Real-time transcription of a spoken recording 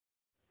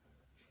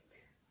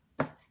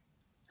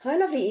Hi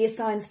lovely air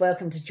signs,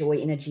 welcome to Joy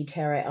Energy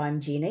Tarot.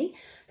 I'm Jenny.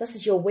 This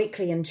is your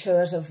weekly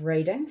intuitive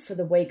reading for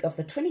the week of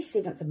the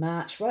 27th of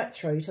March right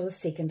through to the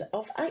 2nd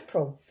of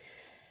April.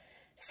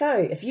 So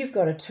if you've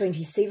got a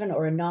 27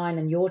 or a 9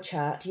 in your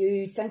chart,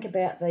 you think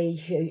about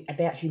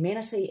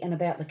humanity and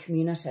about the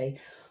community.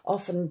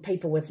 Often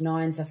people with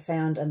 9s are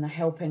found in the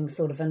helping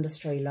sort of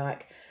industry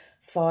like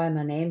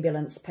firemen,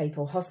 ambulance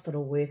people,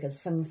 hospital workers,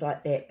 things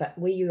like that, but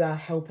where you are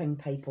helping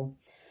people.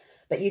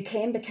 But you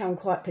can become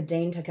quite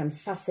pedantic and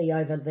fussy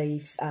over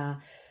the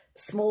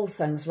small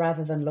things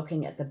rather than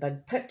looking at the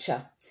big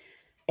picture.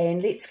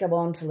 And let's go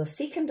on to the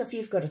 2nd. If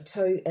you've got a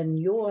 2 in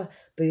your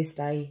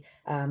birthday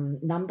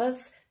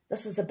numbers,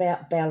 this is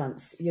about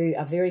balance. You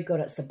are very good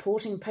at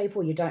supporting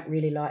people. You don't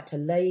really like to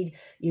lead.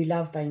 You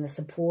love being the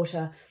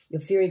supporter. You're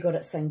very good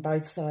at seeing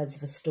both sides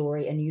of a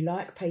story, and you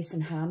like peace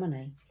and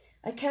harmony.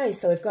 Okay,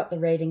 so we've got the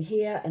reading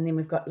here, and then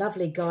we've got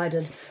lovely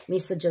guided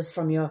messages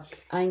from your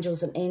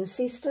angels and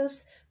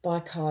ancestors by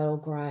Kyle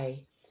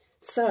Gray.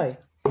 So,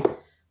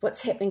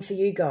 what's happening for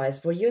you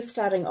guys? Well, you're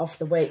starting off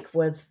the week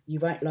with, you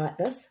won't like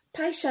this,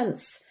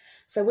 patience.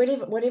 So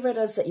whatever it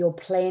is that you're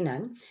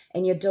planning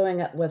and you're doing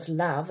it with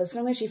love, as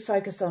long as you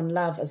focus on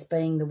love as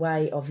being the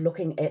way of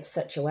looking at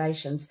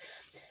situations,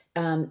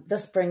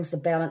 this brings the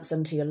balance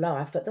into your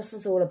life. But this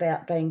is all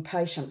about being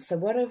patient. So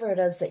whatever it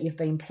is that you've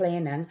been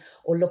planning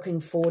or looking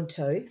forward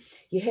to,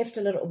 you have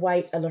to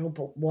wait a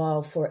little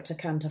while for it to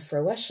come to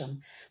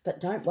fruition. But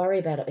don't worry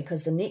about it,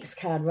 because the next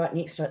card right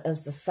next to it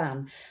is the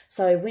sun.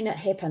 So when it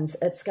happens,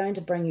 it's going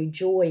to bring you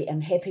joy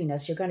and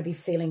happiness. You're going to be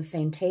feeling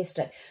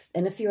fantastic.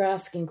 And if you're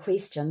asking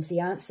questions, the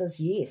answer is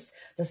yes.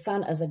 The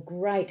sun is a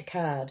great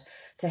card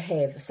to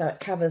have. So it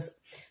covers,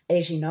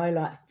 as you know,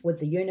 like with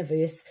the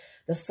universe,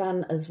 the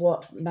sun is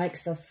what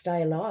makes us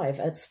stay alive.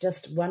 It's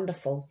just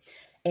wonderful.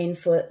 And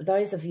for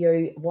those of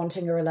you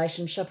wanting a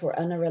relationship or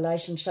in a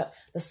relationship,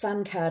 the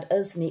sun card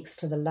is next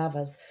to the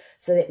lovers.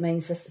 So that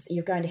means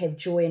you're going to have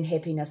joy and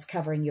happiness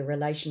covering your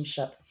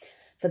relationship.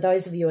 For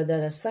those of you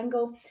that are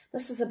single,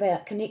 this is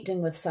about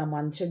connecting with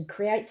someone to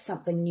create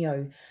something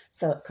new.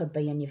 So it could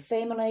be in your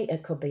family,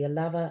 it could be a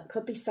lover, it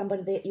could be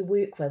somebody that you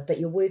work with, but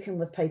you're working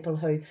with people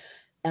who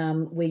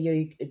where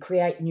you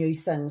create new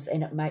things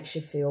and it makes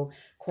you feel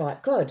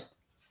quite good.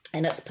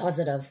 And it's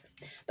positive.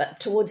 But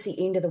towards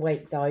the end of the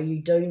week, though,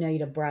 you do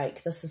need a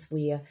break. This is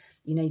where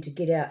you need to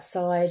get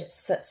outside,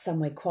 sit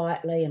somewhere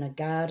quietly in a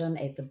garden,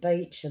 at the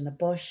beach, in the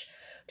bush.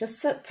 Just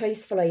sit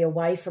peacefully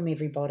away from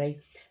everybody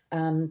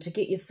to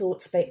get your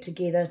thoughts back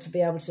together, to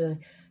be able to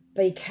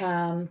be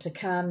calm, to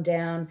calm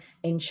down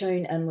and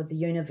tune in with the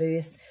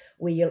universe,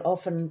 where you'll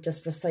often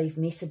just receive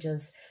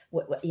messages.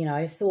 You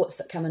know, thoughts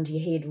that come into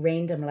your head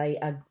randomly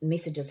are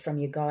messages from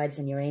your guides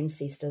and your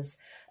ancestors,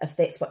 if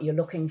that's what you're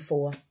looking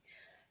for.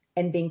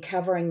 And then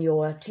covering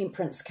your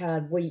temperance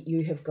card,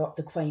 you have got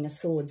the Queen of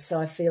Swords. So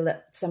I feel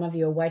that some of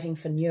you are waiting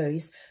for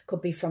news.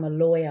 Could be from a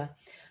lawyer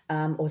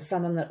or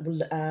someone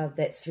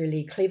that's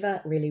really clever,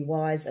 really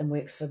wise and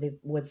works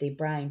with their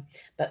brain.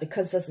 But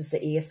because this is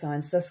the air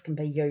signs, this can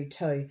be you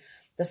too.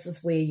 This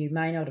is where you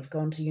may not have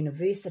gone to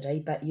university,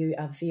 but you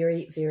are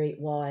very, very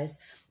wise.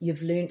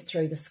 You've learnt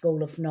through the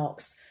School of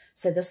Knocks.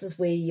 So this is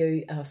where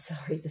you, some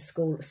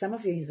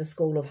of you, the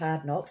School of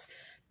Hard Knocks,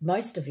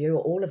 most of you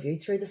or all of you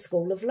through the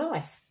School of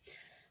Life.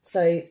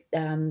 So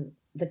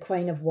the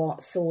Queen of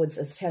Swords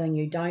is telling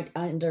you, don't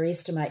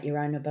underestimate your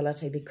own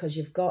ability, because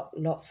you've got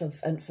lots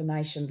of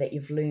information that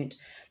you've learnt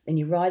and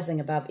you're rising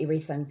above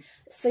everything,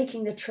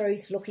 seeking the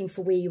truth, looking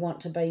for where you want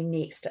to be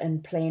next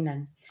and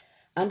planning.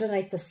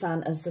 Underneath the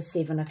sun is the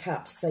 7 of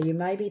Cups. So you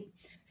may be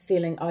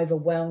feeling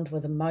overwhelmed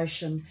with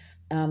emotion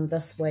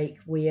this week,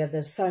 where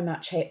there's so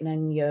much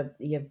happening,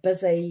 you're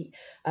busy,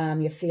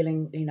 you're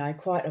feeling,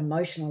 quite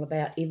emotional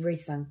about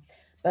everything.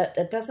 But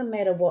it doesn't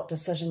matter what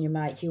decision you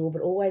make, you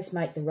will always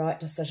make the right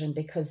decision,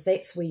 because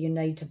that's where you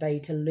need to be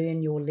to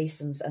learn your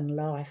lessons in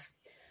life.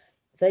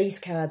 These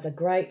cards are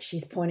great.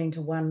 She's pointing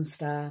to 1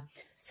 star.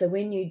 So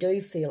when you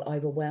do feel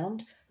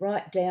overwhelmed,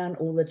 write down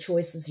all the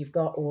choices you've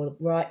got, or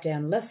write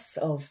down lists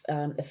of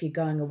if you're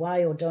going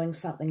away or doing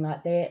something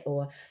like that,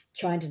 or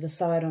trying to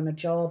decide on a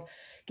job.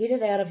 Get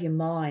it out of your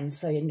mind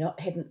so you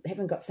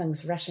haven't got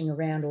things rushing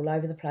around all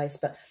over the place.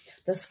 But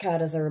this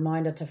card is a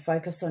reminder to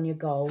focus on your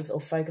goals, or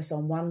focus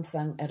on one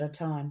thing at a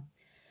time.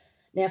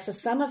 Now, for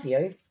some of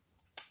you,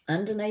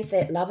 underneath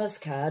that Lovers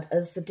card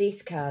is the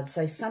Death card.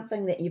 So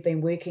something that you've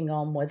been working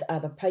on with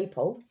other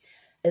people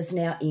is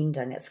now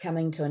ending. It's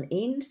coming to an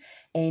end,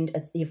 and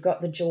you've got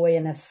the joy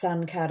and the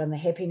Sun card and the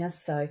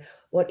happiness. So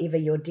whatever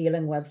you're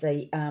dealing with,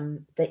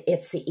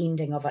 it's the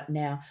ending of it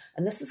now.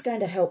 And this is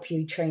going to help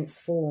you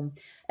transform.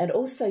 And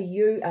also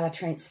you are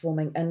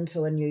transforming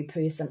into a new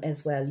person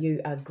as well.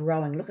 You are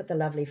growing. Look at the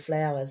lovely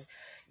flowers.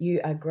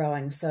 You are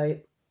growing. So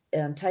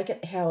take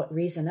it how it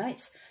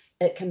resonates.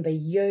 It can be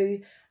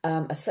you,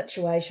 a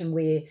situation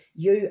where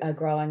you are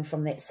growing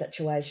from that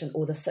situation,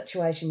 or the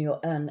situation you're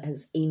in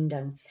is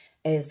ending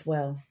as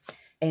well.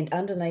 And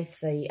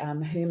underneath the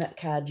Hermit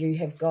card, you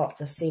have got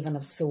the 7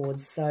 of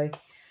Swords. So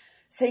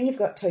seeing you've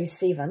got 2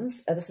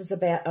 sevens, this is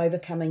about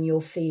overcoming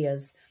your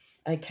fears.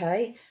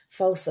 Okay,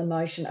 false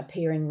emotion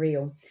appearing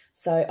real.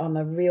 So I'm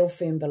a real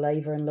firm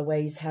believer in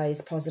Louise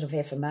Hay's positive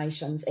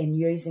affirmations and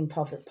using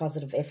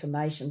positive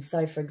affirmations.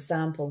 So for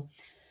example,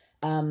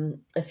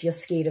 if you're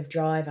scared of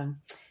driving,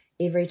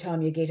 every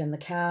time you get in the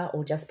car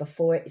or just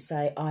before it, you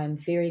say, I am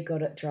very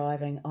good at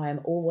driving. I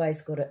am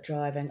always good at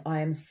driving.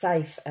 I am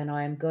safe and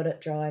I am good at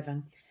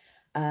driving.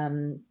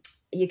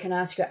 You can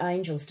ask your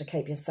angels to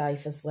keep you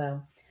safe as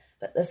well.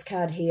 But this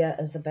card here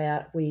is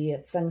about where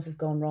things have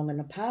gone wrong in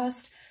the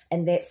past,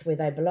 and that's where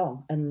they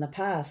belong, in the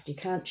past. You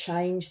can't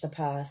change the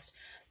past.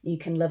 You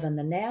can live in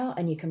the now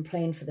and you can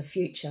plan for the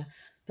future.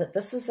 But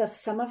this is if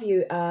some of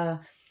you are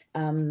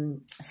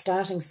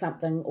starting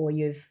something, or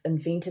you've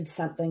invented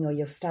something, or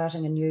you're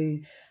starting a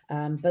new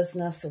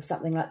business or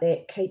something like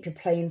that. Keep your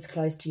plans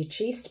close to your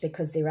chest,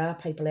 because there are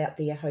people out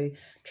there who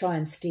try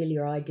and steal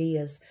your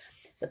ideas.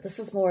 But this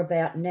is more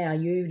about now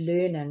you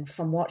learning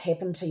from what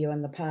happened to you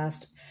in the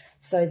past,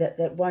 so that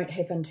that won't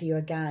happen to you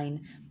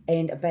again,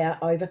 and about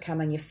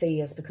overcoming your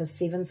fears, because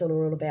sevens are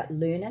all about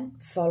learning,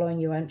 following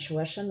your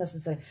intuition.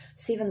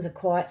 Sevens are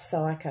quite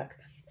psychic,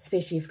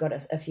 especially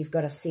if you've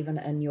got a 7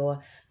 in your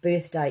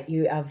birth date.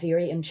 You are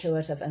very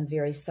intuitive and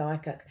very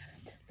psychic.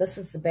 This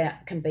is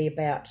can be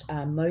about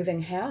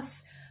moving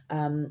house,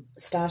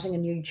 starting a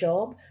new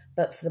job,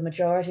 but for the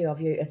majority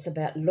of you, it's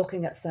about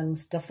looking at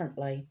things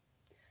differently.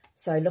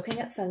 So looking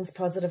at things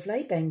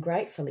positively, being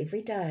grateful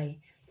every day.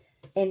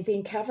 And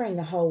then covering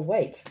the whole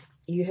week,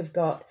 you have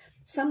got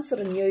some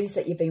sort of news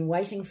that you've been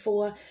waiting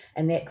for,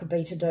 and that could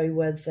be to do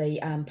with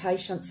the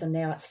patients, and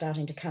now it's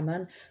starting to come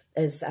in.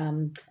 Is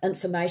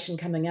information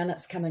coming in,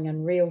 it's coming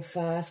in real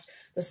fast.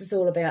 This is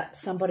all about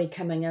somebody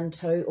coming in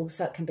too.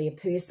 Also, it can be a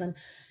person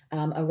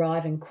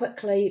arriving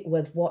quickly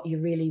with what you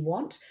really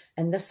want,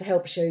 and this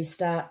helps you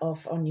start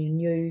off on your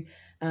new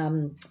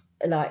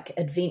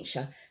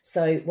adventure.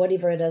 So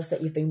whatever it is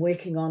that you've been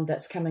working on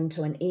that's coming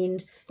to an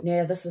end,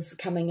 now this is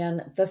coming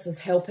in, this is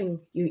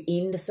helping you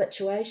end a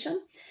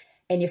situation,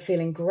 and you're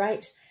feeling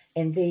great.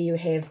 And there you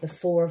have the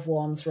 4 of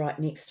Wands right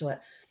next to it.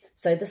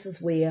 So this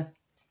is where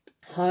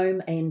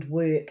home and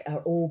work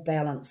are all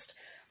balanced.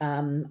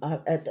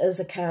 It is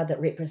a card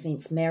that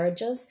represents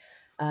marriages,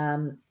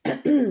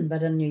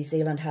 but in New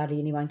Zealand hardly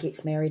anyone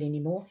gets married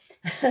anymore.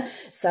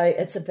 So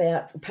it's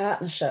about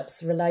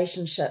partnerships,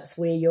 relationships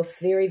where you're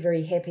very,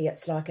 very happy.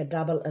 It's like a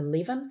double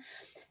 11.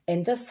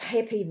 And this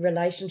happy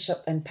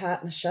relationship and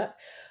partnership,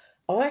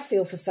 I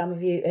feel for some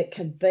of you, it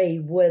could be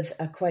with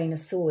a Queen of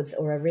Swords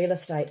or a real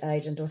estate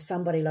agent or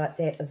somebody like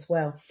that as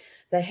well.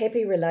 The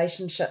happy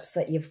relationships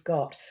that you've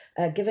got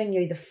are giving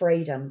you the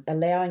freedom,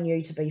 allowing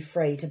you to be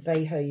free to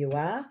be who you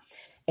are.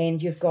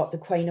 And you've got the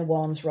Queen of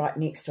Wands right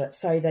next to it.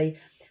 So the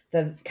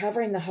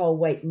covering the whole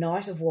week,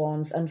 Knight of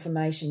Wands,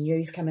 information,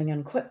 news coming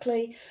in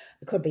quickly.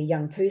 It could be a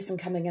young person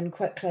coming in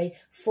quickly.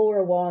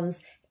 4 of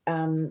Wands,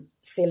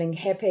 feeling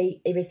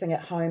happy. Everything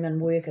at home and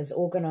work is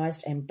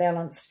organised and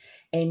balanced.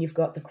 And you've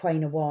got the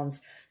Queen of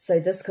Wands.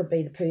 So this could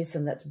be the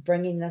person that's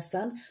bringing this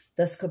in.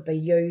 This could be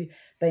you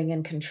being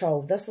in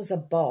control. This is a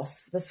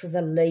boss. This is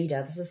a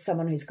leader. This is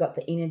someone who's got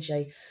the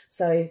energy.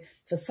 So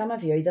for some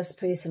of you, this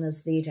person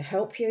is there to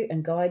help you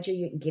and guide you.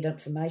 You can get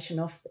information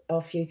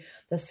off you.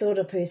 The sort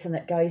of person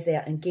that goes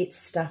out and gets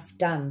stuff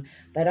done.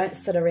 They don't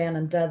sit around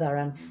and dither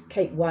and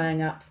keep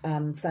weighing up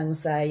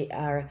things. They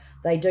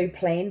do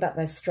plan, but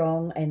they're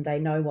strong and they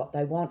know what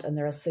they want and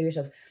they're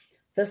assertive.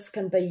 This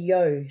can be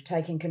you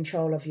taking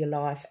control of your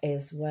life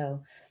as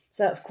well.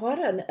 So it's quite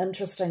an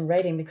interesting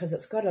reading because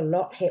it's got a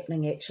lot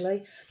happening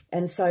actually.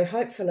 And so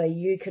hopefully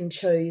you can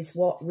choose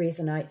what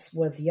resonates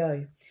with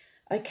you.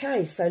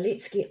 Okay, so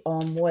let's get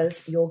on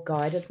with your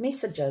guided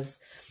messages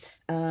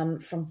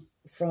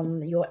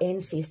from your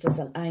ancestors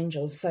and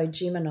angels. So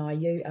Gemini,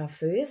 you are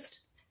first.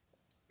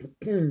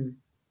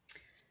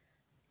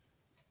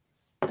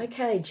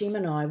 Okay,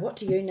 Gemini, what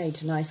do you need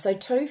to know? So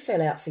 2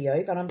 fell out for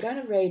you, but I'm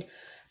going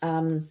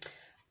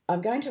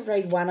to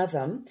read one of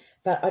them,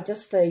 but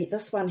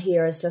this one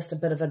here is just a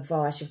bit of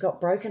advice. You've got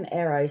broken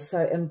arrows,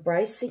 so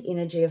embrace the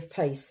energy of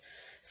peace.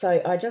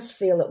 So I just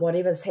feel that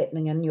whatever's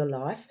happening in your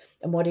life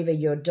and whatever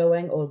you're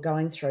doing or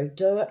going through,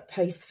 do it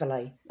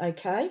peacefully,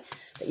 okay?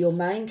 But your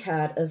main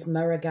card is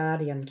Mirror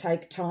Guardian.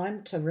 Take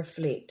time to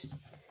reflect.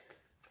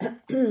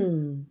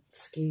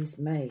 Excuse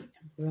me.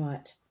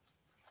 Right.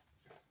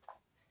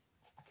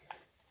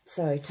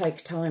 So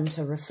take time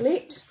to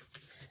reflect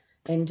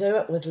and do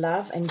it with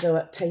love and do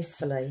it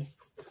peacefully.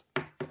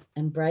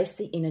 Embrace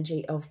the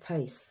energy of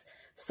peace.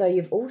 So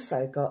you've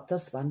also got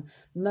this one,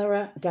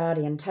 Mirror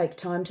Guardian, take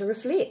time to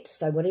reflect.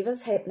 So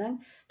whatever's happening,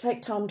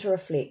 take time to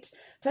reflect.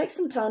 Take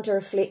some time to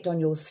reflect on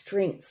your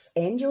strengths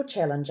and your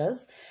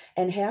challenges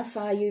and how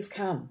far you've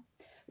come.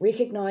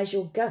 Recognise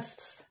your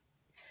gifts.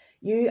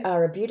 You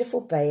are a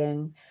beautiful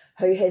being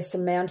who has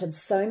surmounted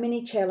so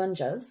many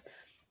challenges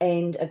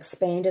and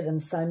expanded in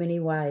so many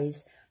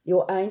ways.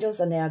 Your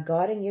angels are now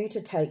guiding you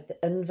to take the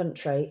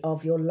inventory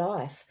of your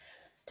life,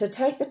 to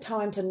take the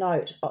time to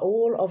note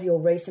all of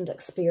your recent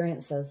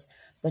experiences,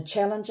 the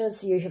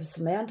challenges you have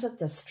surmounted,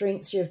 the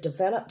strengths you've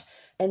developed,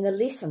 and the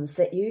lessons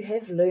that you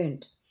have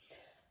learned.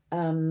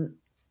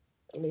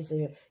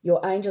 Your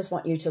angels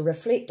want you to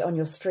reflect on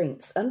your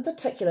strengths, in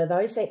particular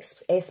those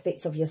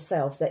aspects of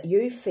yourself that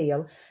you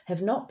feel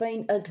have not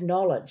been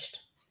acknowledged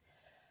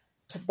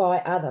by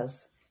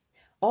others.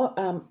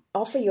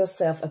 Offer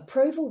yourself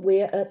approval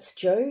where it's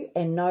due,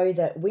 and know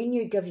that when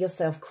you give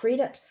yourself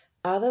credit,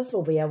 others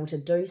will be able to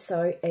do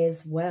so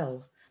as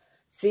well.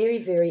 Very,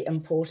 very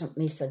important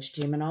message,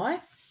 Gemini.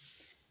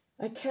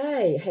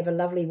 Okay, have a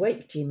lovely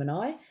week,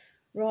 Gemini.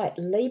 Right,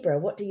 Libra,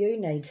 what do you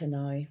need to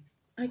know?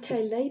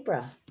 Okay,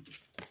 Libra.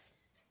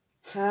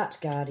 Heart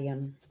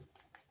Guardian.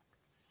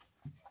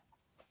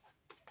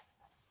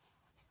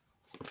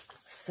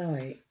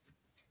 So,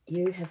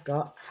 you have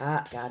got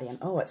Heart Guardian.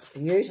 Oh, it's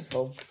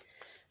beautiful.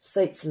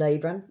 Suits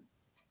Libra.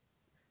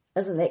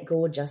 Isn't that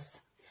gorgeous?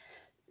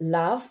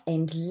 Love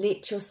and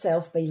let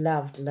yourself be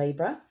loved,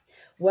 Libra.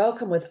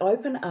 Welcome with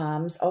open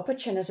arms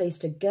opportunities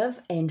to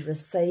give and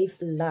receive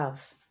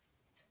love.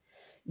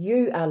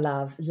 You are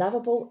love,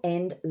 lovable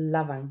and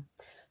loving.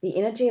 The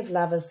energy of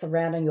love is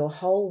surrounding your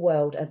whole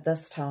world at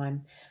this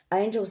time.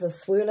 Angels are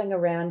swirling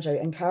around you,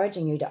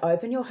 encouraging you to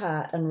open your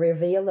heart and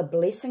reveal the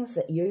blessings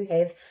that you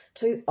have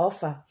to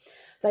offer.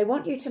 They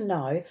want you to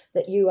know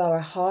that you are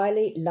a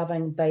highly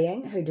loving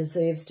being who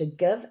deserves to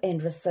give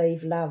and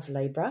receive love,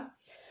 Libra.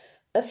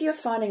 If you're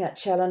finding it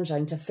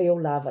challenging to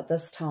feel love at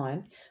this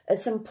time,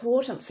 it's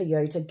important for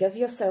you to give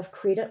yourself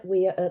credit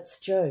where it's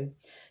due.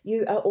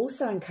 You are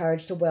also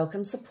encouraged to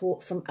welcome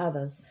support from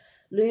others.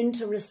 Learn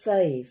to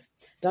receive.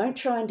 Don't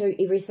try and do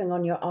everything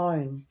on your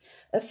own.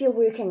 If you're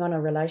working on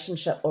a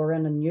relationship or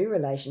in a new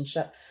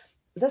relationship,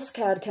 this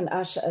card can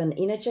usher in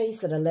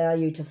energies that allow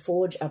you to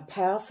forge a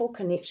powerful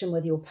connection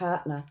with your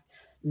partner.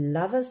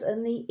 Love is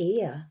in the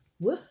air.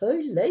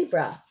 Woohoo,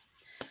 Libra.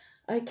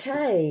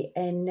 Okay,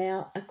 and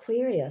now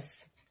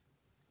Aquarius.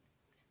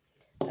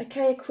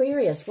 Okay,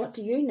 Aquarius, what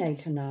do you need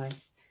to know?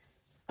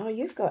 Oh,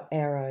 you've got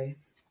Arrow.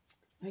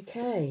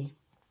 Okay.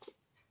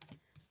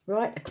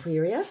 Right,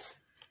 Aquarius.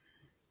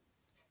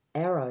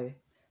 Arrow.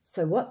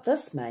 So what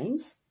this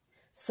means,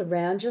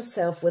 surround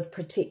yourself with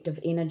protective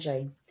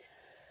energy.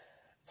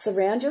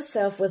 Surround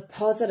yourself with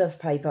positive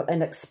people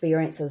and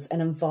experiences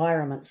and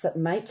environments that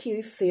make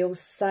you feel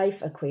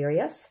safe,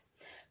 Aquarius.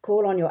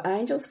 Call on your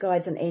angels,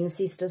 guides, and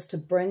ancestors to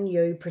bring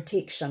you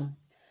protection.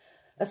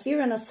 If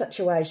you're in a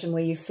situation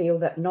where you feel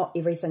that not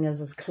everything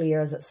is as clear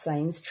as it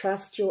seems,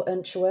 trust your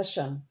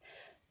intuition.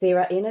 There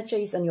are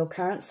energies in your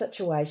current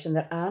situation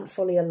that aren't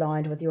fully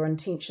aligned with your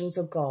intentions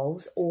or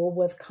goals or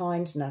with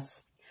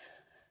kindness.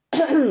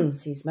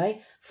 Excuse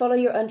me. Follow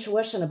your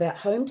intuition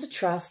about whom to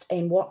trust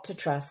and what to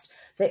trust.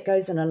 That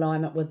goes in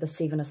alignment with the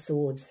Seven of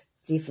Swords,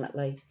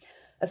 definitely.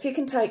 If you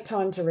can take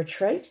time to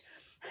retreat,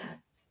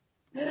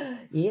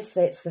 yes,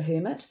 that's the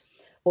Hermit,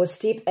 or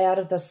step out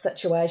of this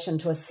situation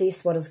to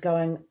assess what is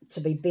going to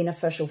be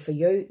beneficial for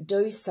you,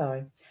 do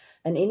so.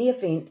 In any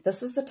event,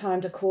 this is the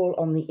time to call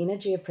on the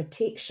energy of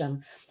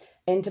protection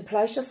and to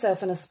place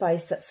yourself in a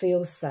space that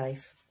feels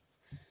safe.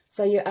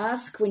 So you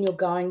ask when you're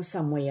going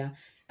somewhere,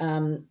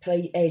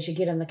 please, as you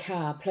get in the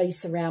car, please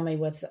surround me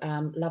with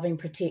loving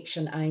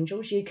protection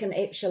angels. You can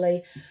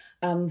actually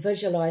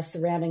visualize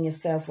surrounding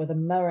yourself with a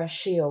mirror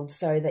shield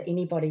so that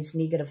anybody's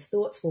negative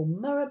thoughts will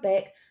mirror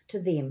back to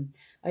them.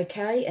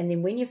 Okay, and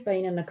then when you've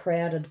been in a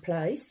crowded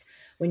place,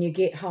 when you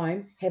get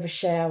home, have a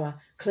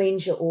shower,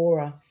 cleanse your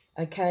aura.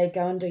 Okay,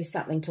 go and do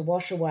something to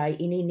wash away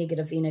any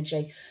negative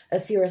energy.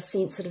 If you're a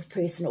sensitive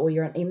person or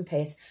you're an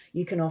empath,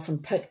 you can often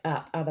pick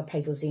up other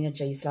people's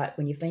energies, like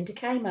when you've been to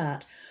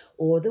Kmart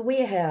or the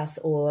Warehouse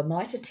or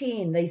Mitre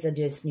 10. These are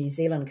just New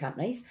Zealand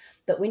companies.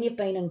 But when you've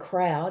been in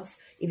crowds,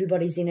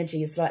 everybody's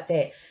energy is like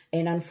that.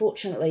 And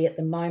unfortunately, at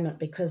the moment,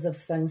 because of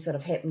things that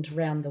have happened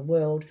around the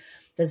world,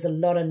 there's a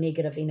lot of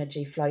negative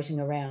energy floating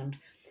around.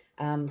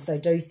 So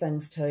do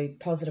things to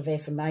positive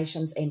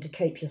affirmations and to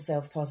keep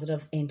yourself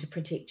positive and to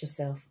protect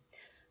yourself.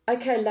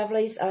 Okay,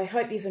 lovelies, I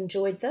hope you've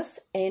enjoyed this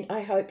and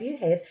I hope you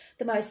have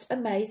the most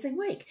amazing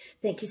week.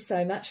 Thank you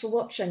so much for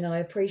watching. I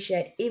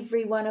appreciate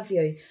every one of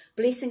you.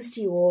 Blessings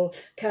to you all.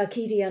 Ka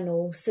kiri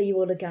anō. See you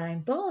all again.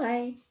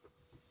 Bye.